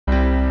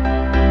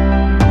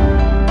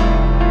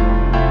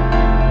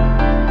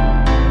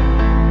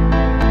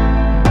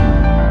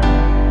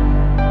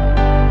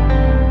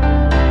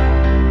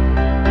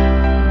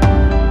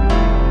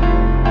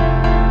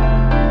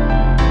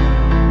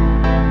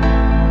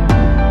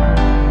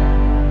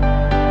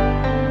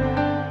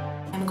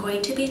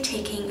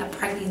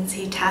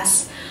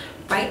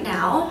right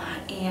now,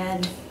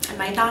 and I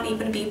might not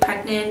even be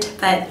pregnant,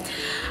 but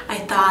I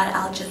thought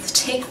I'll just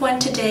take one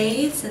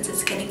today since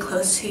it's getting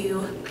close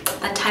to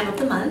that time of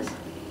the month.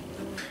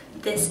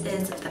 This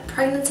is the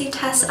pregnancy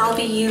test I'll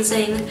be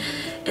using.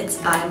 It's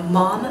by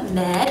Mom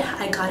Med.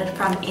 I got it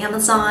from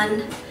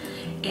Amazon,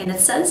 and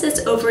it says it's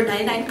over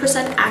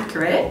 99%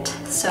 accurate,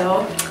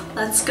 so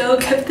let's go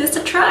give this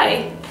a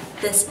try.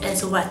 This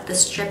is what the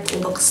strip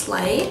looks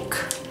like.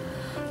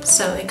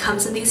 So it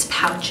comes in these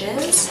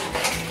pouches,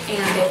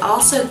 and they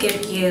also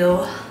give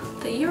you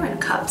the urine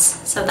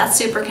cups, so that's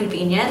super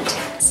convenient.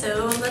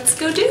 So let's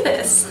go do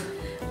this.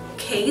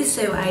 Okay,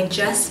 so I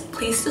just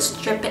placed the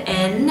strip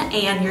in,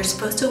 and you're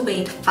supposed to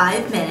wait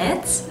 5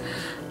 minutes.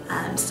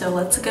 So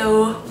let's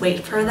go wait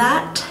for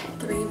that.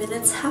 3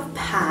 minutes have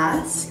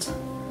passed.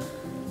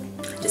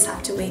 I just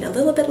have to wait a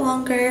little bit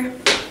longer.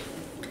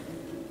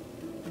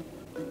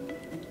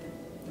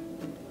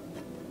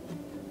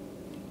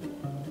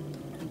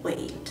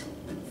 Wait.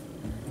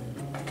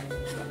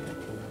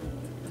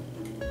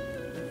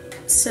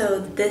 So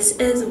this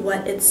is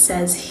what it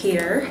says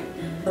here.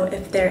 So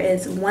if there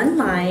is one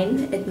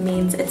line, it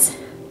means it's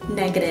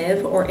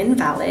negative or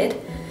invalid.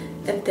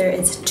 If there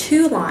is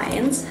 2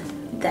 lines,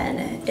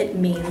 then it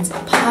means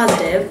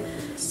positive.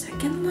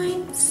 Second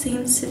line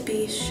seems to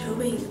be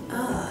showing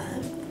up.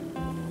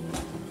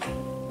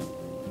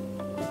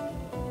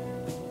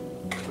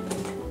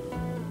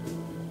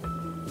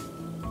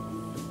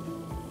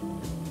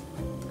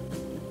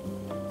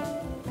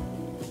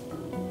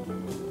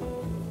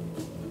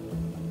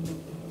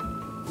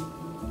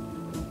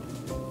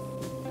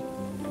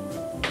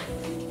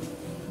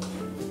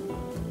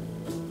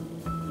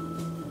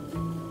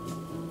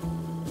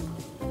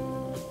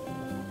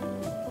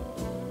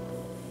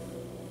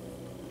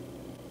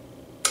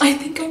 I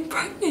think I'm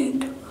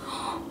pregnant.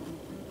 Oh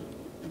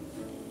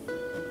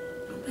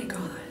my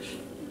gosh.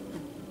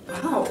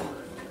 Wow.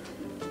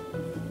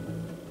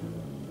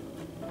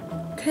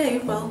 Okay,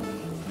 well,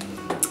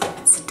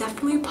 it's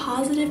definitely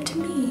positive to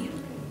me.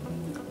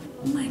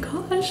 Oh my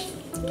gosh.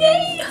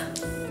 Yay! I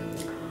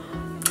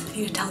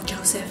need to tell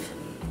Joseph.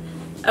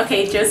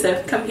 Okay,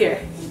 Joseph, come here.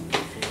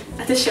 I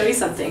have to show you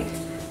something.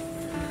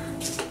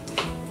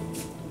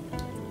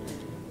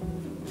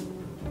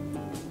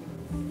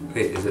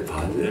 Wait, is it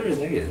positive or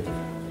negative?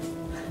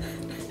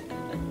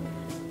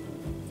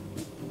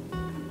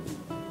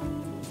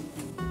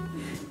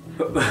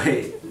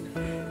 Wait.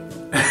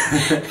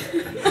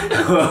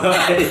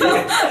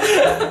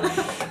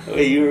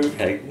 Wait, you were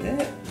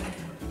pregnant?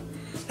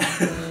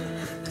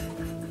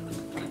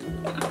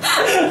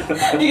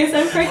 I guess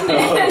I'm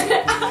pregnant.